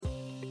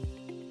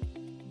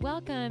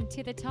Welcome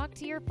to the Talk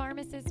to Your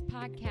Pharmacist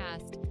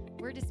podcast.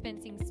 We're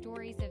dispensing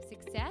stories of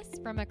success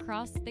from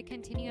across the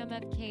continuum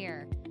of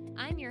care.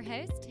 I'm your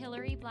host,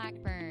 Hillary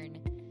Blackburn.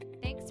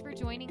 Thanks for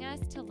joining us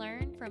to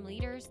learn from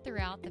leaders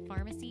throughout the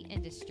pharmacy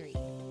industry.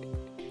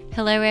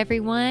 Hello,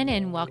 everyone,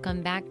 and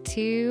welcome back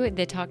to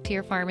the Talk to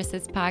Your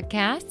Pharmacist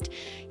podcast.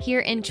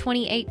 Here in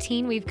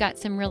 2018, we've got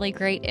some really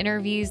great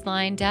interviews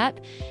lined up.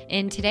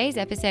 In today's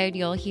episode,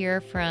 you'll hear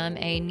from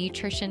a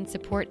nutrition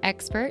support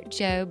expert,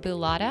 Joe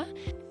Bulatta.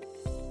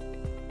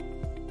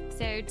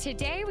 So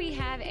today we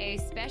have a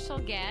special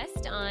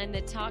guest on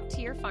the Talk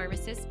to Your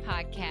Pharmacist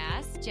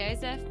podcast,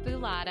 Joseph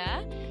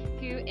Bulatta,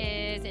 who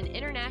is an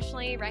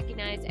internationally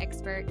recognized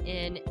expert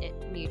in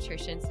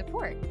nutrition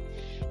support.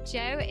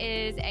 Joe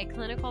is a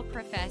clinical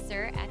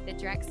professor at the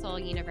Drexel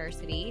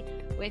University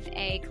with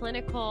a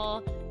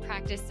clinical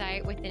practice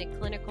site within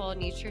clinical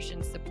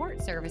nutrition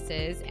support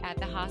services at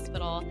the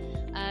Hospital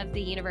of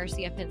the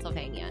University of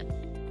Pennsylvania.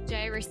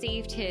 Joe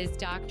received his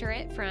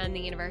doctorate from the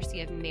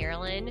University of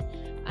Maryland,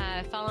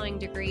 following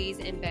degrees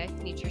in both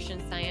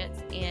nutrition science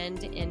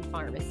and in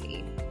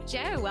pharmacy.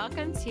 Joe,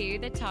 welcome to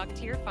the Talk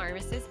to Your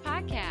Pharmacist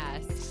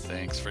podcast.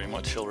 Thanks very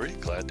much, Hillary.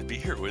 Glad to be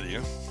here with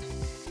you.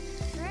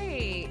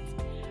 Great.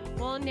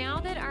 Well, now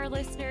that our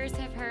listeners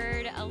have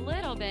heard a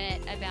little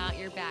bit about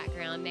your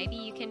background, maybe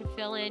you can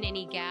fill in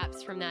any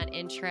gaps from that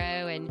intro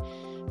and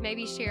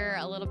maybe share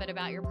a little bit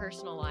about your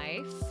personal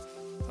life.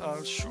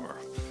 Sure.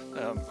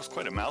 It was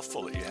quite a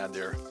mouthful that you had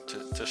there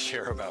to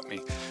share about me.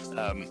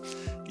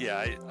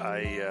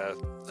 I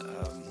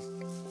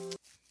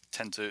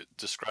tend to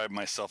describe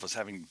myself as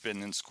having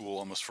been in school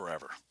almost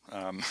forever.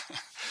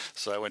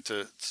 So I went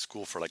to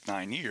school for like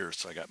 9 years.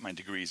 So I got my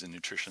degrees in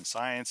nutrition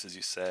science, as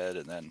you said,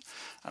 and then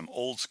I'm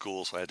old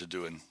school, so I had to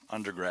do an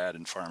undergrad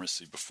in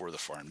pharmacy before the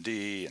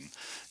PharmD, and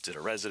did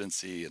a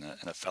residency and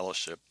a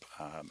fellowship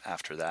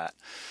after that,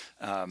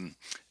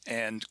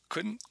 and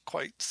couldn't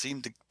quite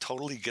seem to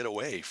totally get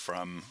away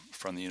from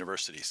the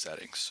university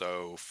setting.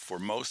 So for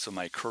most of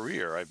my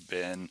career, I've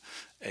been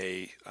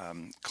a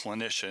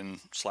clinician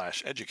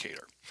 /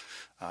 educator.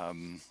 I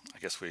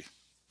guess we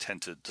tend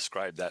to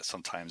describe that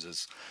sometimes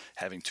as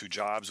having two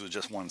jobs with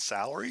just one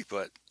salary,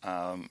 but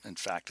in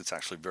fact, it's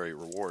actually very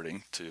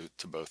rewarding to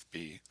both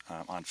be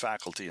on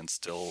faculty and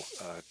still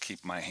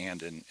keep my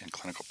hand in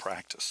clinical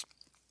practice.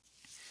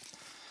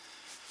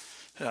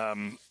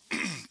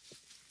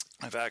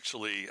 I've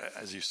actually,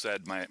 as you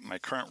said, my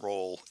current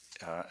role,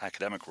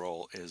 academic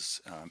role,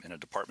 is in a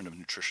Department of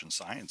Nutrition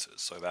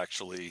Sciences. So I've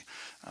actually,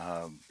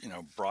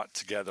 brought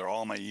together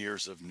all my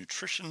years of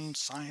nutrition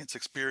science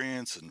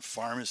experience and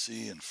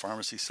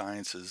pharmacy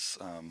sciences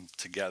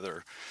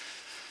together,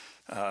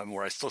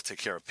 where I still take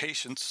care of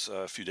patients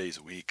a few days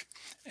a week,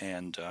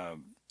 and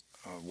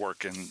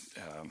work in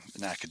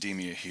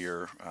academia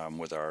here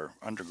with our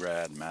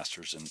undergrad,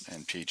 master's,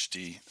 and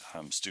PhD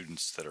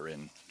students that are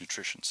in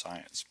nutrition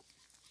science.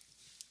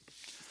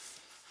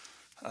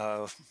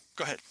 Go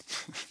ahead.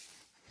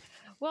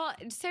 Well,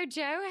 so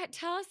Joe,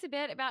 tell us a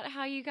bit about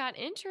how you got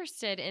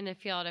interested in the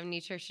field of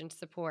nutrition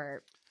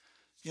support.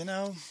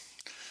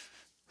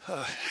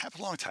 Happened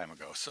a long time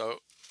ago.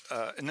 So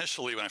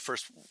initially, when I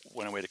first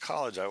went away to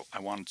college, I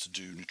wanted to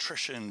do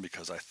nutrition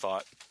because I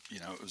thought,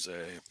 it was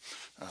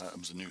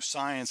a new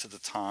science at the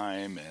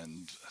time,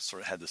 and I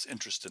sort of had this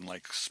interest in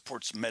like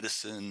sports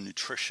medicine,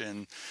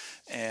 nutrition,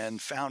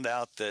 and found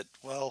out that,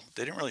 well,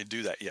 they didn't really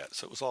do that yet.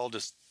 So it was all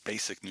just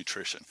basic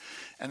nutrition.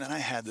 And then I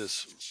had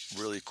this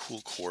really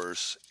cool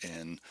course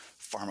in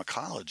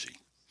pharmacology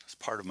as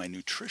part of my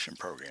nutrition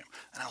program.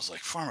 And I was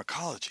like,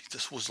 pharmacology,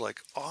 this was like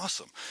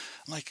awesome.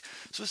 I'm like,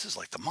 so this is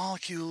like the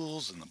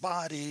molecules and the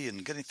body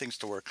and getting things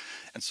to work.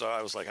 And so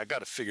I was like, I got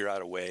to figure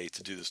out a way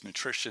to do this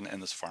nutrition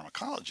and this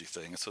pharmacology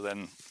thing. And so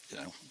then,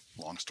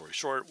 long story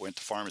short, went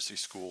to pharmacy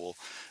school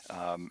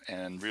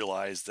and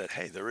realized that,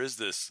 hey, there is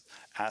this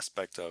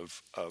aspect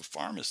of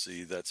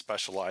pharmacy that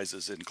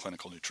specializes in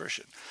clinical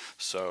nutrition.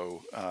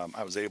 So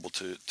I was able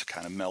to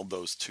kind of meld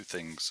those two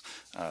things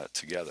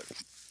together.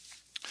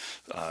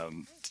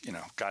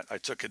 I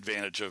took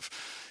advantage of,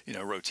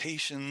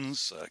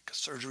 rotations,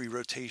 surgery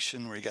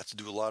rotation, where you got to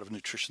do a lot of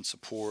nutrition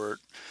support,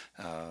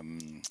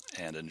 and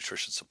a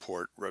nutrition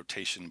support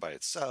rotation by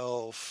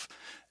itself.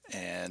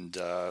 And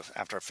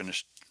after I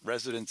finished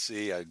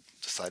residency, I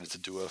decided to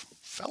do a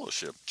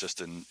fellowship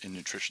just in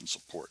nutrition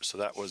support. So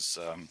that was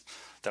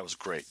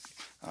great.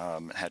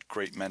 Had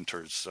great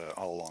mentors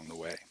all along the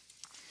way.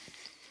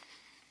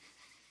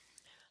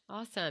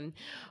 Awesome.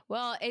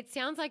 Well, it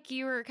sounds like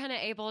you were kind of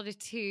able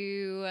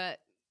to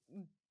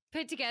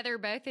put together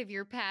both of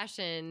your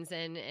passions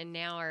and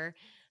now are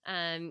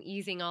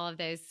using all of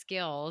those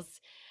skills.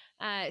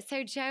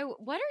 So, Joe,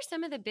 what are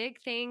some of the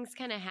big things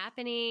kind of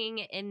happening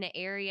in the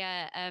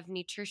area of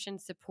nutrition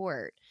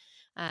support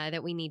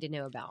that we need to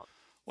know about?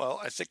 Well,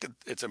 I think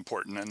it's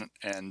important,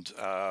 and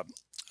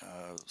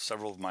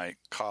several of my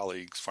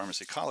colleagues,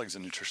 pharmacy colleagues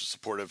in nutrition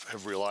support,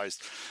 have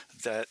realized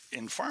that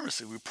in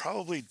pharmacy we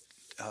probably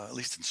at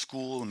least in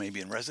school and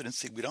maybe in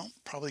residency, we don't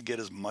probably get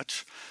as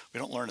much, we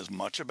don't learn as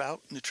much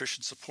about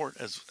nutrition support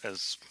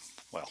as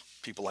well,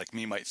 people like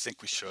me might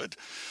think we should.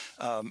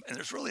 And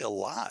there's really a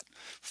lot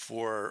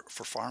for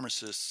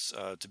pharmacists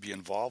to be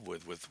involved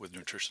with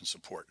nutrition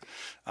support,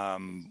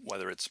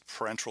 whether it's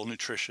parenteral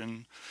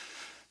nutrition,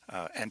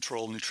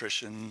 enteral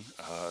nutrition,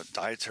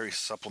 dietary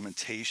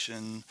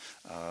supplementation,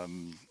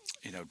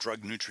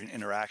 drug nutrient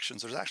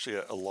interactions. There's actually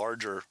a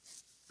larger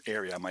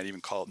area. I might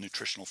even call it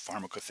nutritional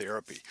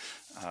pharmacotherapy.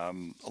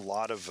 A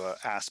lot of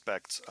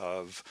aspects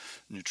of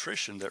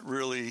nutrition that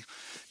really,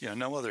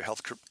 no other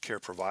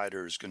healthcare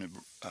provider is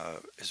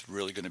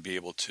really going to be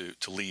able to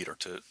lead or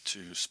to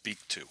speak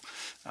to.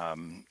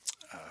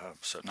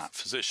 So not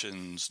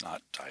physicians,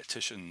 not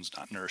dietitians,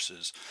 not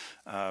nurses.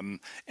 And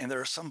there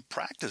are some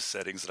practice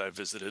settings that I've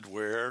visited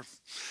where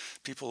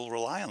people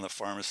rely on the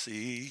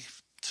pharmacy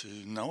to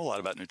know a lot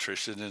about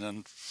nutrition, and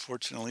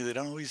unfortunately they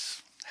don't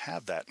always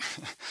have that.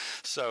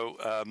 So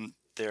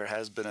there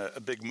has been a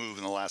big move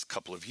in the last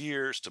couple of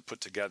years to put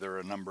together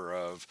a number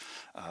of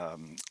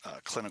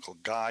clinical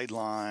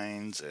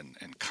guidelines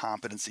and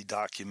competency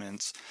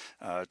documents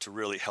to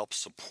really help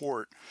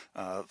support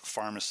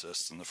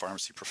pharmacists and the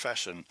pharmacy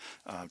profession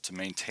to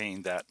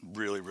maintain that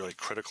really, really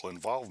critical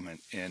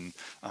involvement in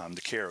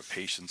the care of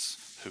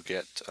patients who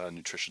get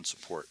nutrition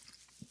support.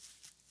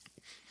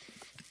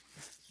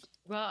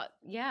 Well,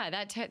 yeah,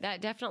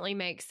 that definitely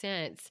makes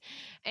sense.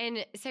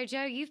 And so,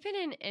 Joe, you've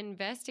been an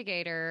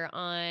investigator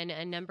on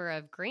a number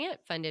of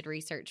grant-funded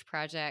research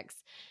projects.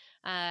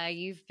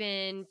 You've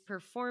been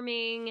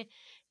performing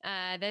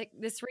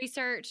this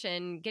research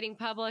and getting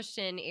published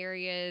in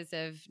areas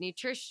of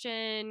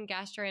nutrition,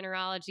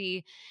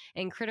 gastroenterology,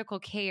 and critical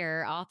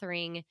care,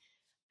 authoring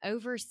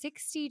over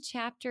 60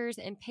 chapters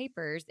and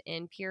papers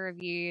in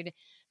peer-reviewed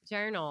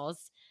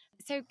journals.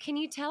 So can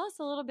you tell us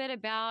a little bit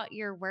about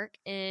your work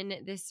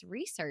in this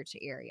research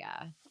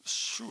area?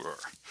 Sure.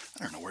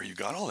 I don't know where you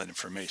got all that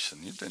information.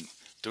 You've been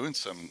doing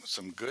some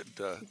good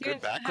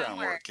background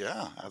work.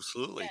 Yeah,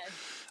 absolutely.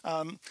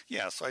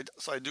 Yes.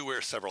 So I do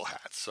wear several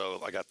hats.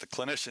 So I got the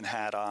clinician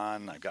hat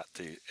on, I've got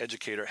the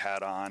educator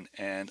hat on,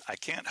 and I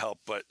can't help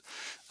but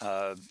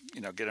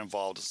get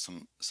involved in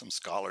some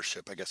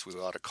scholarship, I guess we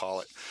ought to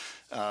call it.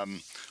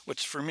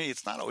 Which for me,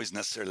 it's not always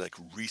necessarily like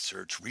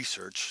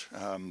research,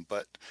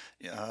 but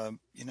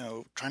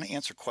trying to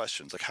answer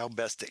questions, like how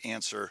best to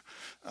answer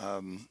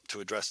to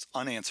address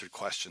unanswered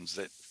questions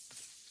that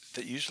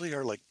usually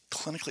are like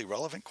clinically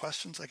relevant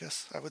questions, I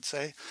guess I would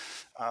say.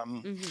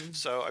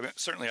 So I mean,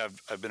 certainly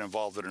I've been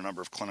involved in a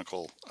number of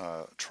clinical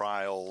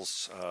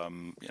trials,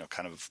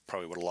 kind of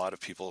probably what a lot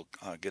of people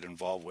get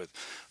involved with.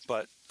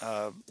 But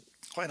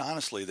quite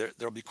honestly,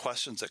 there'll be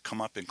questions that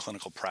come up in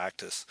clinical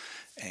practice,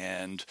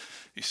 and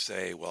you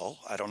say, well,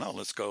 I don't know,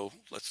 let's go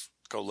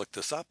look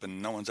this up,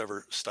 and no one's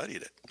ever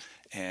studied it.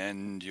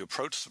 And you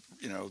approach,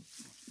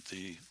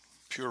 the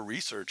pure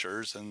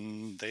researchers,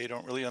 and they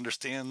don't really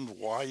understand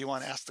why you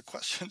want to ask the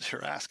questions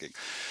you're asking.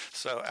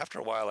 So after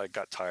a while, I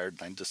got tired,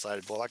 and I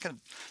decided, well, I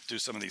can do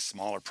some of these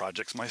smaller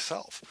projects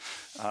myself.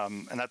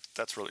 And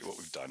that's really what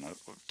we've done.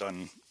 We've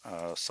done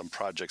some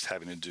projects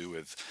having to do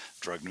with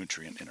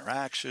drug-nutrient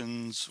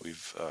interactions.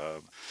 We've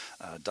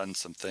done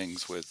some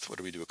things with, what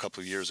did we do a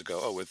couple of years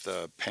ago? With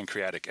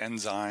pancreatic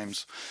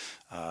enzymes.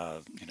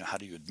 How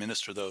do you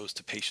administer those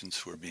to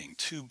patients who are being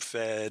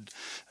tube-fed?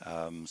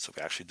 So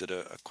we actually did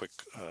a quick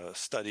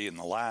study in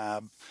the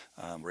lab.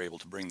 We're able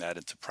to bring that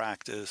into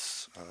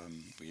practice.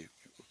 We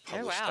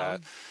published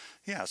that.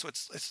 Yeah, so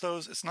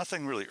it's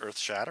nothing really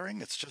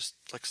earth-shattering. It's just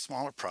like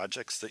smaller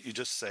projects that you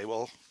just say,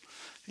 well,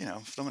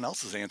 if no one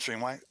else is answering,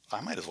 why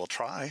I might as well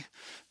try.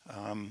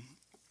 And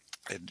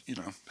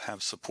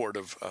have support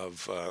of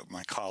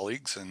my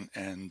colleagues,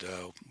 and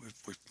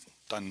we've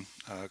done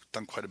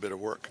quite a bit of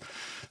work.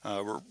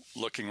 We're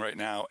looking right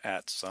now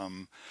at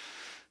some,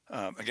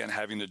 again,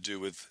 having to do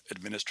with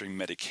administering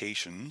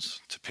medications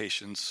to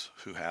patients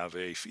who have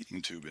a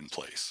feeding tube in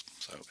place,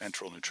 so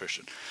enteral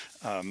nutrition.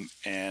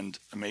 And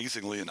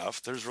amazingly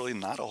enough, there's really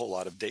not a whole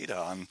lot of data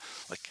on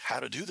like how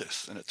to do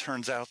this. And it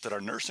turns out that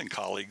our nursing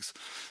colleagues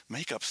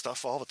make up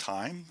stuff all the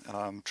time,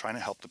 trying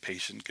to help the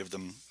patient, give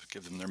them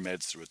their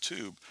meds through a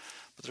tube.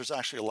 But there's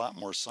actually a lot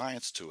more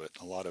science to it,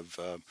 a lot of,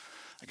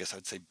 I guess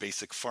I'd say,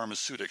 basic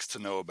pharmaceutics to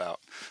know about.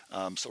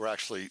 So we're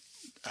actually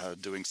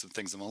doing some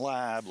things in the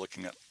lab,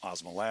 looking at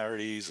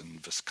osmolarities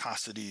and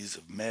viscosities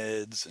of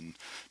meds, and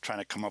trying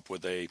to come up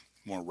with a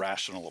more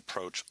rational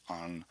approach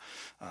on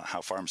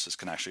how pharmacists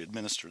can actually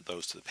administer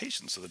those to the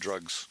patients so the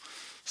drugs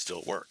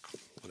still work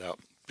without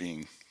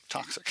being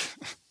toxic.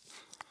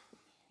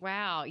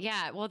 Wow.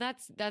 Yeah. Well,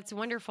 that's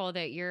wonderful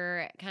that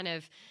you're kind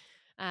of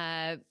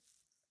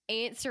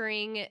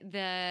answering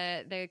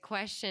the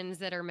questions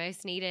that are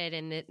most needed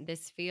in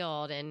this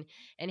field, and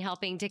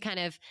helping to kind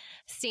of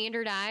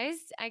standardize,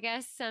 I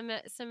guess, some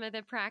of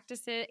the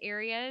practice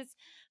areas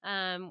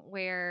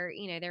where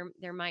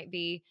there might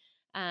be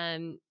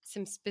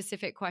some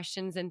specific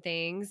questions and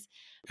things.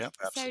 Yep,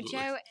 absolutely. So,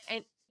 Joe,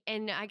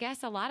 and I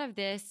guess a lot of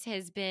this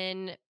has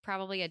been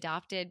probably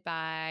adopted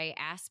by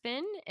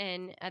Aspen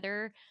and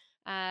other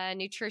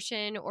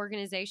nutrition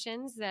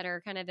organizations that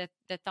are kind of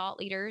the thought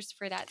leaders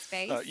for that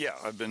space? Yeah,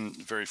 I've been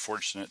very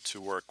fortunate to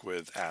work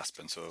with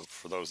ASPEN. So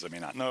for those that may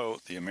not know,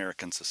 the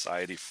American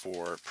Society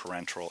for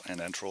Parenteral and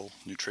Enteral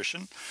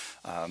Nutrition.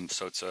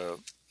 So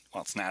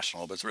it's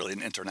national, but it's really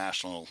an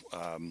international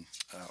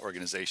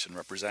organization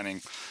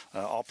representing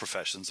all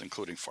professions,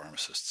 including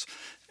pharmacists.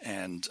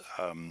 And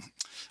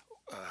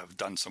I've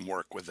done some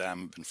work with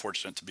them, been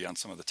fortunate to be on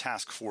some of the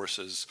task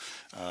forces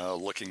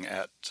looking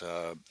at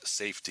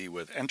safety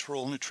with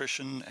enteral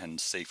nutrition and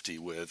safety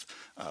with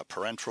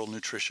parenteral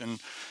nutrition.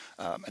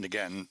 And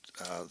again,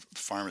 the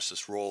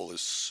pharmacist's role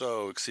is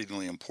so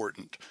exceedingly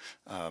important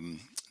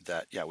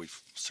that,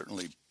 we've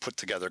certainly put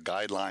together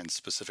guidelines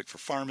specific for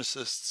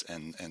pharmacists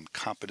and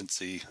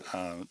competency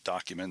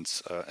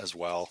documents as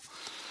well,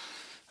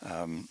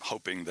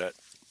 hoping that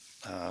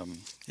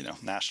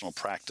national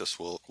practice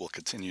will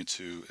continue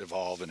to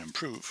evolve and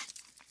improve.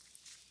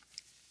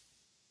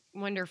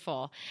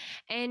 Wonderful.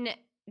 And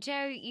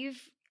Joe,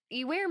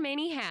 you wear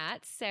many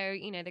hats. So,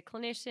 the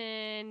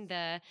clinician,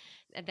 the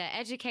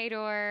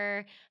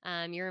educator,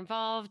 you're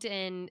involved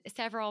in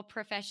several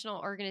professional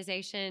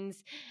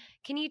organizations.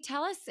 Can you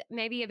tell us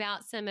maybe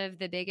about some of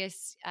the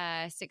biggest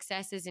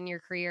successes in your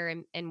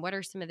career and what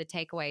are some of the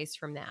takeaways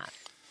from that?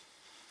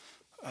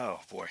 Oh,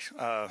 boy.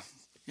 I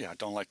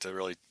don't like to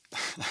really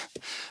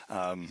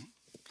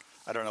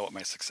I don't know what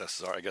my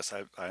successes are. I guess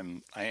I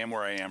am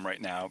where I am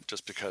right now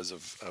just because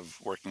of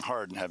working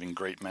hard and having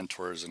great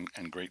mentors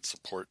and great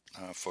support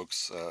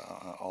folks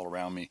all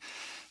around me.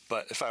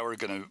 But if I were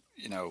going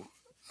to,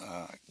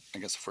 I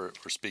guess if we're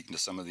speaking to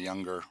some of the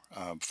younger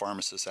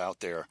pharmacists out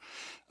there,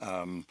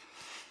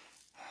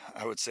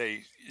 I would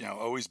say,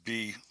 always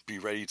be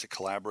ready to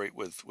collaborate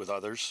with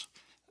others.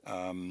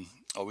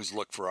 Always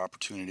look for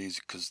opportunities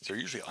because they're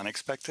usually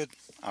unexpected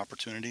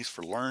opportunities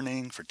for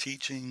learning, for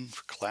teaching,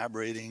 for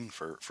collaborating,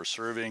 for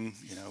serving,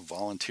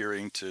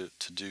 volunteering to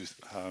do,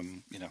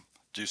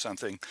 do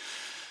something.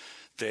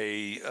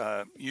 They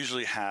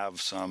usually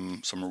have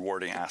some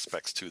rewarding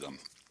aspects to them.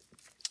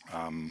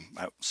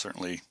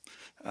 Certainly,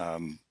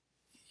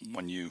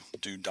 when you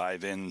do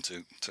dive in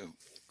to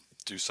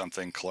do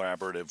something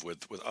collaborative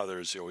with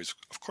others, you always,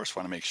 of course,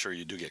 want to make sure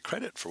you do get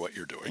credit for what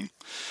you're doing.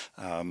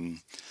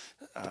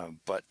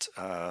 But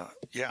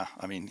you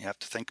have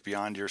to think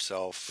beyond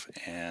yourself,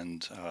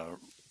 and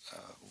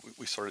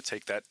we sort of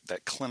take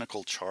that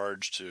clinical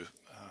charge to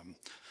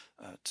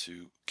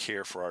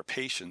care for our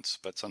patients,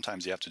 but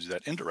sometimes you have to do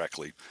that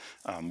indirectly,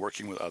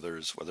 working with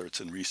others, whether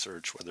it's in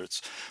research, whether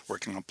it's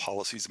working on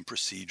policies and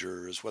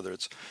procedures, whether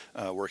it's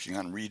working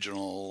on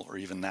regional or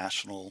even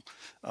national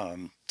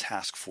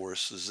task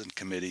forces and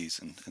committees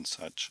and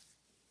such.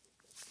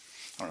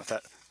 I don't know if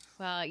that...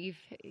 Well, you've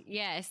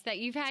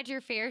had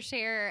your fair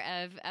share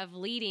of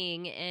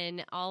leading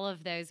in all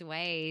of those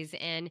ways.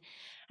 And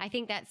I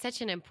think that's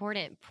such an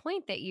important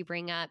point that you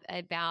bring up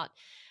about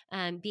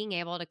being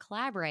able to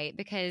collaborate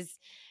because,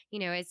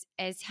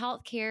 as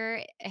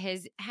healthcare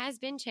has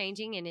been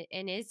changing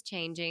and is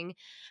changing,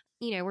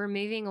 we're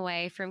moving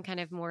away from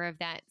kind of more of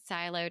that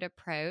siloed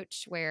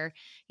approach where,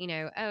 you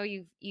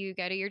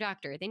go to your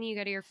doctor, then you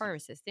go to your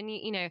pharmacist, then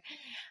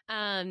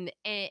and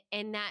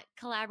that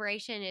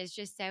collaboration is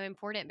just so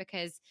important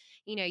because,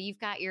 you've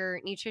got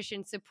your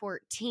nutrition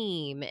support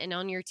team, and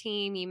on your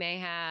team, you may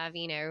have,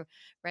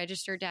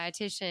 registered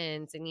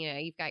dietitians, and,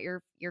 you've got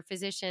your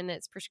physician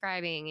that's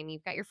prescribing, and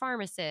you've got your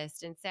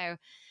pharmacist. And so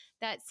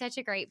that's such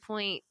a great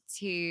point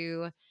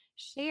to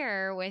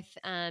share with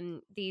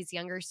these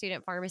younger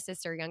student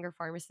pharmacists or younger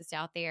pharmacists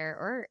out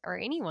there or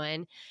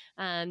anyone,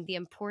 the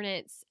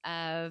importance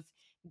of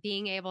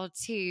being able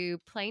to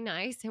play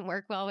nice and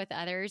work well with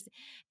others.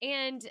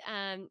 And,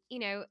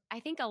 I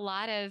think a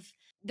lot of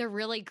the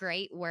really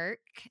great work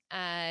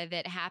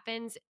that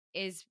happens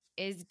is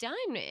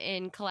done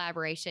in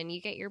collaboration. You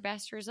get your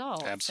best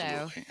results.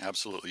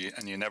 Absolutely.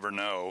 And you never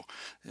know,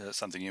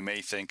 something you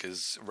may think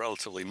is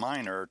relatively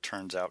minor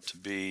turns out to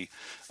be,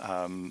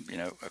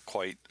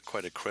 quite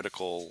a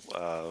critical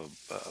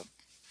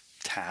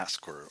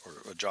task or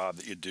a job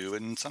that you do.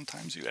 And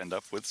sometimes you end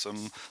up with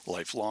some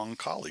lifelong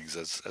colleagues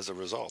as a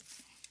result.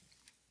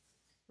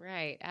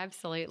 Right.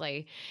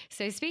 Absolutely.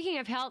 So speaking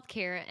of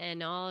healthcare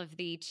and all of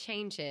the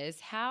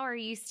changes, how are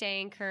you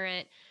staying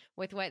current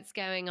with what's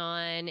going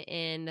on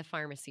in the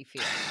pharmacy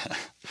field?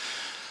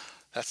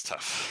 That's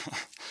tough.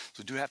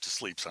 We do have to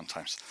sleep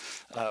sometimes.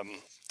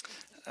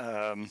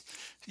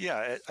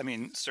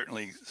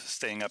 Certainly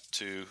staying up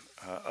to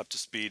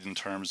speed in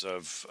terms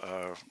of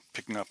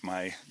picking up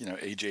my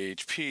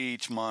AJHP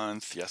each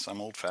month. Yes,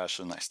 I'm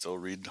old-fashioned. I still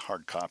read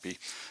hard copy,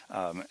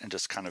 and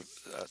just kind of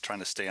trying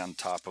to stay on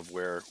top of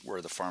where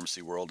the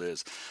pharmacy world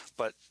is.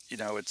 But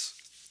it's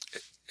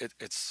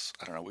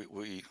I don't know.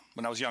 We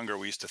when I was younger,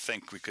 we used to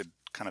think we could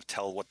kind of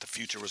tell what the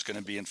future was going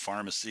to be in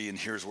pharmacy, and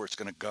here's where it's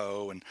going to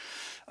go. And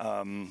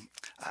I'm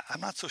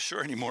not so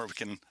sure anymore.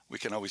 We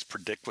can always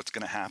predict what's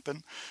going to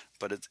happen,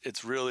 but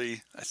it's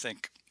really, I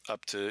think,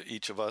 up to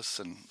each of us,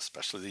 and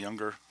especially the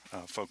younger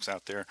folks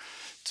out there,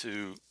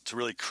 to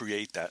really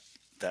create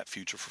that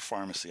future for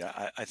pharmacy.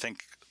 I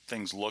think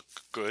things look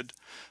good.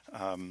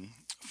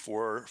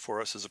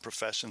 For us as a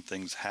profession,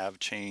 things have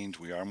changed.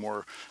 We are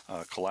more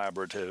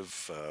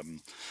collaborative,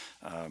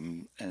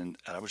 and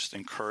I would just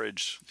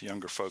encourage the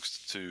younger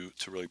folks to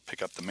really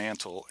pick up the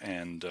mantle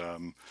and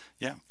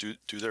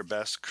do their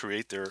best,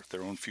 create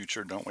their own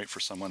future. Don't wait for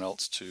someone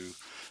else to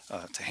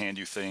hand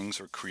you things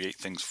or create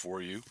things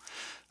for you.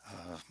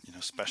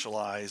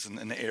 Specialize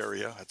in the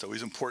area. That's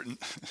always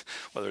important,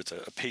 whether it's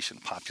a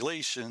patient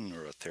population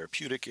or a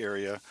therapeutic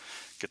area.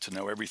 Get to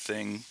know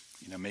everything.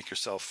 Make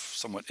yourself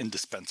somewhat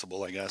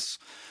indispensable, I guess,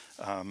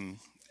 and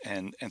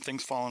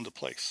things fall into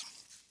place.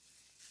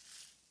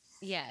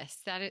 Yes,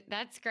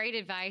 that's great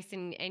advice,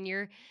 and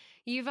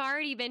you've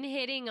already been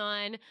hitting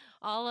on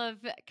all of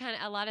kind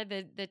of a lot of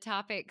the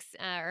topics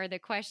or the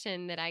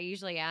question that I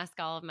usually ask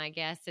all of my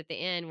guests at the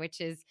end,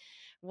 which is,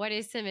 what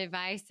is some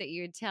advice that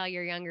you would tell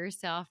your younger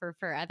self or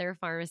for other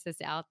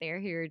pharmacists out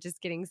there who are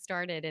just getting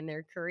started in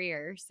their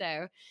career?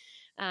 So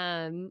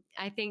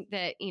I think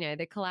that,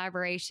 the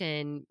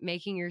collaboration,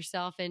 making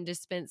yourself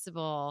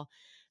indispensable,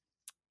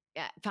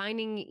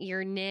 finding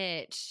your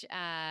niche,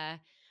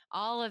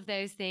 all of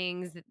those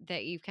things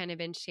that you've kind of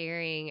been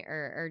sharing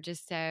are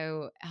just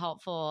so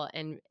helpful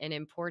and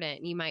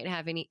important. You might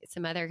have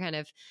some other kind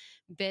of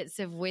bits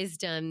of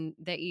wisdom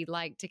that you'd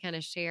like to kind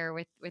of share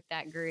with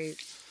that group.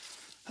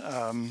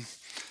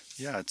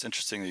 Yeah, it's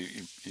interesting that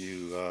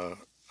you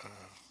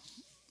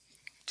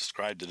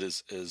described it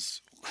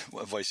as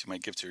what advice you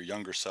might give to your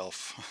younger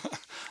self.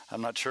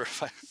 I'm not sure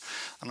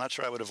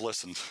I would have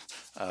listened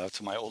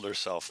to my older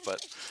self,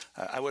 but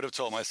I would have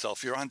told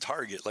myself, you're on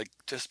target. Like,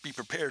 just be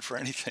prepared for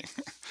anything,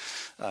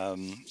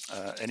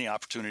 any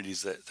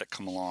opportunities that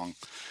come along.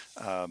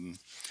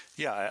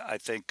 I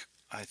think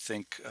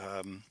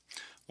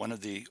one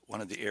of the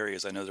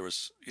areas, I know there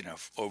was,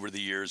 over the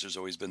years, there's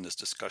always been this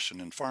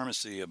discussion in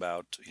pharmacy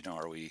about,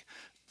 are we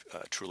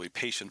truly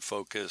patient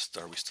focused?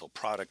 Are we still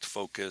product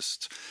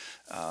focused?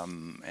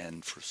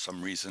 And for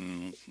some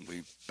reason,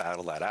 we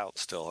battle that out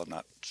still. I'm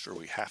not sure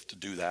we have to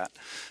do that.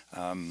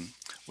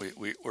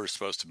 We're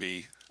supposed to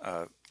be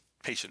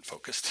patient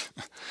focused.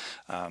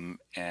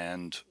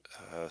 And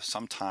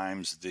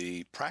sometimes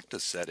the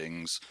practice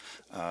settings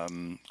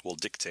will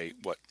dictate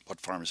what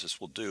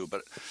pharmacists will do.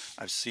 But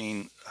I've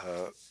seen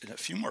in a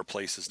few more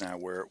places now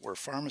where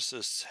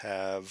pharmacists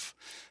have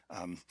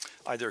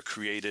either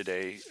created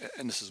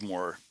and this is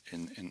more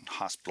in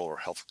hospital or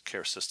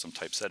healthcare system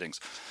type settings,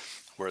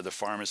 where the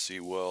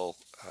pharmacy will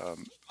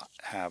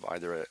have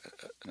either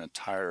an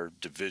entire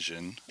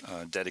division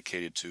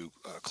dedicated to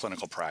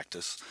clinical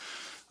practice,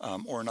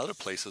 or in other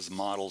places,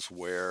 models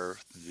where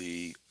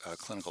the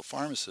clinical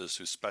pharmacist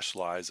who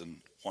specialize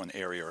in one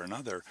area or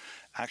another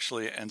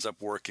actually ends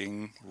up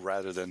working,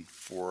 rather than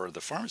for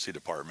the pharmacy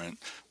department,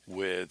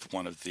 with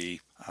one of the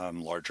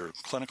larger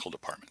clinical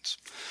departments.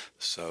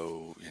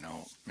 So,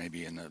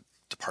 maybe in the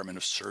Department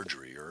of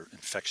Surgery or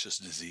infectious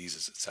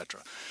diseases,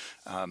 etc.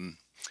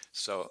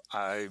 So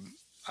I'm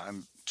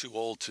too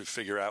old to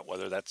figure out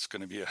whether that's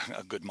going to be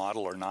a good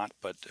model or not,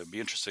 but it'd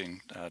be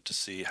interesting to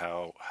see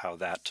how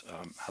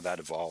that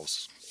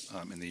evolves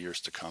in the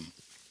years to come.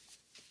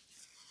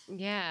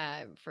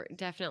 Yeah,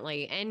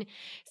 definitely. And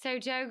so,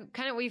 Joe,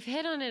 we've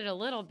hit on it a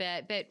little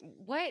bit, but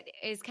what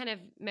is kind of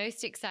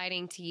most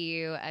exciting to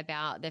you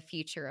about the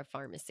future of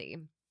pharmacy?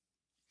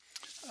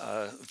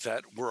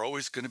 That we're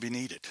always going to be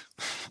needed.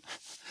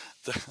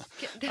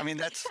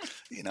 That's,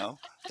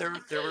 there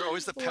were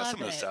always the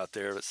pessimists out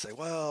there that say,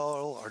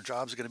 well, our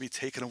jobs are going to be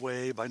taken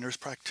away by nurse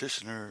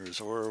practitioners,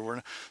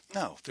 or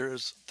no,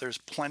 there's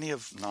plenty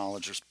of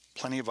knowledge, there's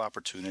plenty of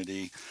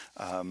opportunity.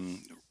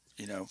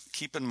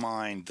 Keep in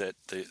mind that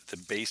the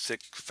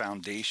basic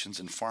foundations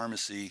in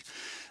pharmacy,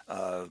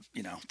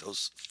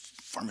 those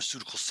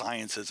pharmaceutical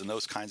sciences and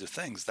those kinds of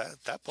things,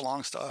 that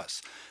belongs to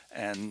us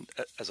and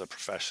as a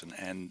profession.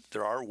 And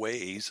there are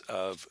ways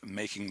of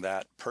making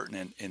that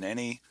pertinent in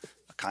any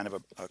kind of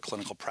a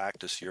clinical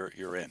practice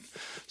you're in.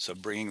 So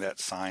bringing that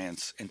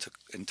science into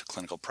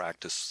clinical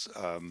practice,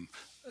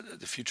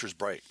 the future is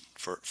bright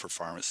for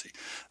pharmacy.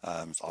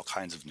 There's all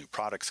kinds of new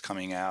products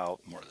coming out,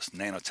 more of this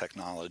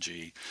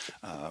nanotechnology.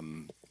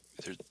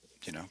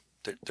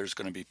 There's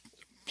going to be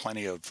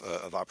plenty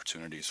of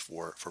opportunities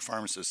for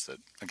pharmacists that,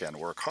 again,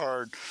 work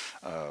hard,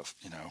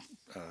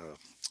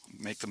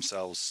 make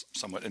themselves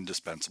somewhat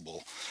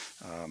indispensable,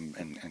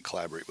 and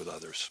collaborate with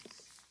others.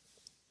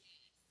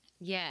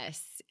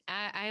 Yes,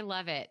 I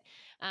love it.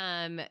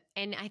 And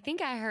I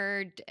think I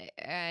heard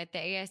at the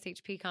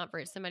ASHP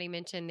conference, somebody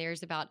mentioned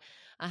there's about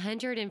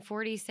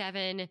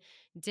 147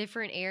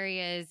 different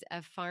areas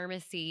of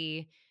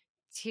pharmacy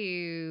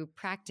to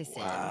practice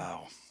in.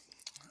 Wow.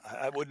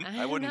 I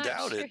wouldn't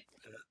doubt it.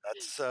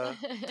 That's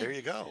there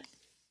you go.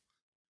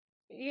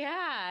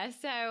 Yeah.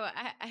 So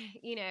I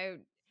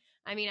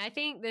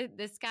think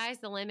the sky's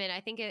the limit. I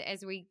think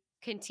as we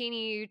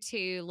continue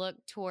to look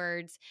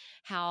towards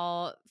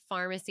how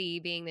pharmacy,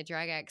 being the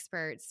drug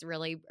experts,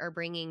 really are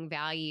bringing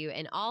value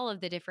in all of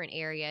the different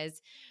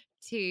areas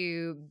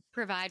to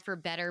provide for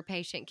better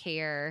patient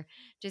care,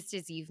 just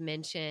as you've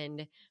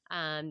mentioned,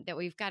 that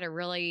we've got a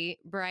really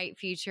bright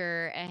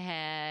future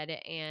ahead,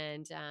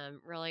 and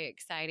really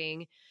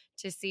exciting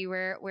to see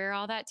where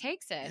all that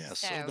takes us. Yeah,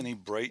 so many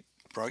bright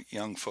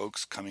young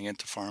folks coming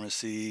into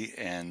pharmacy,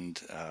 and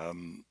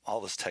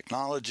all this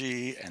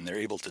technology, and they're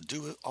able to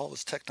do all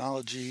this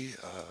technology.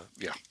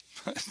 Yeah,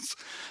 I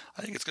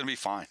think it's going to be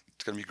fine.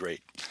 It's going to be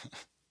great.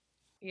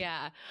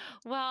 Yeah.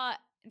 Well,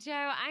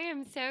 Joe, I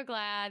am so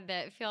glad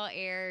that Phil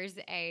Ayers,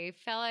 a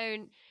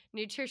fellow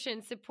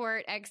nutrition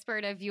support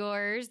expert of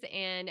yours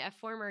and a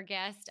former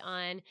guest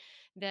on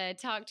the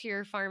Talk to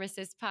Your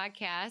Pharmacist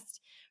podcast,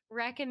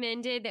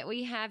 recommended that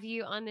we have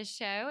you on the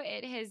show.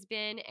 It has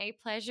been a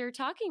pleasure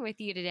talking with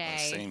you today.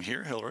 Same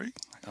here, Hillary.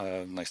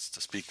 Nice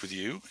to speak with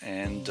you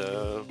and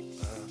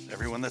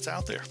everyone that's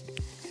out there.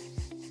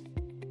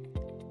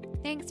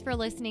 Thanks for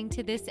listening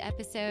to this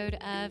episode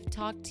of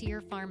Talk to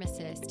Your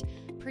Pharmacist,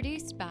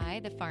 produced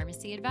by the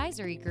Pharmacy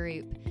Advisory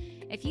Group.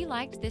 If you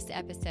liked this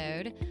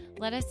episode,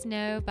 let us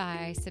know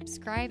by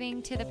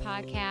subscribing to the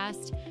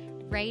podcast,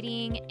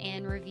 rating,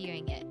 and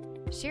reviewing it.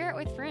 Share it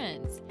with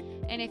friends.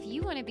 And if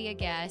you want to be a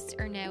guest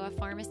or know a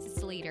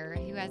pharmacist leader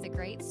who has a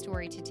great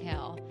story to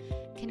tell,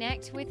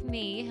 connect with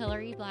me,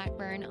 Hillary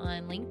Blackburn,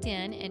 on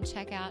LinkedIn and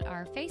check out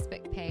our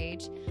Facebook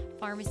page,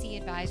 Pharmacy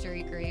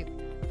Advisory Group,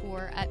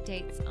 for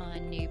updates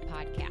on new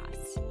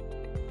podcasts.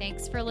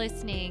 Thanks for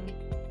listening.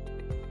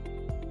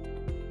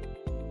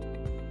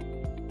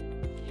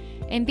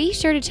 And be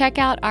sure to check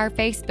out our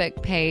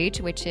Facebook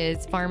page, which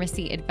is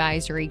Pharmacy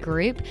Advisory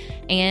Group,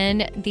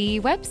 and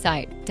the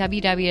website,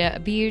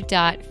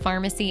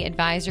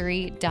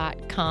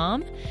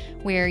 www.pharmacyadvisory.com,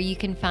 where you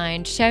can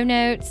find show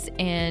notes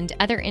and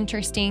other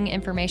interesting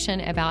information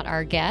about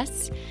our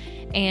guests.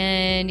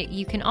 And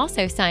you can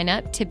also sign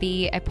up to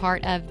be a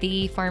part of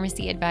the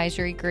Pharmacy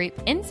Advisory Group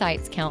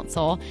Insights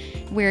Council,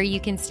 where you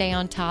can stay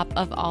on top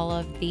of all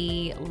of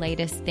the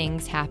latest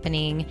things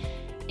happening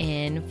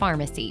in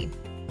pharmacy.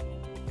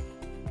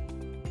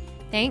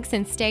 Thanks,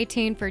 and stay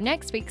tuned for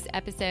next week's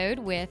episode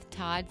with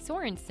Todd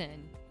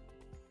Sorensen.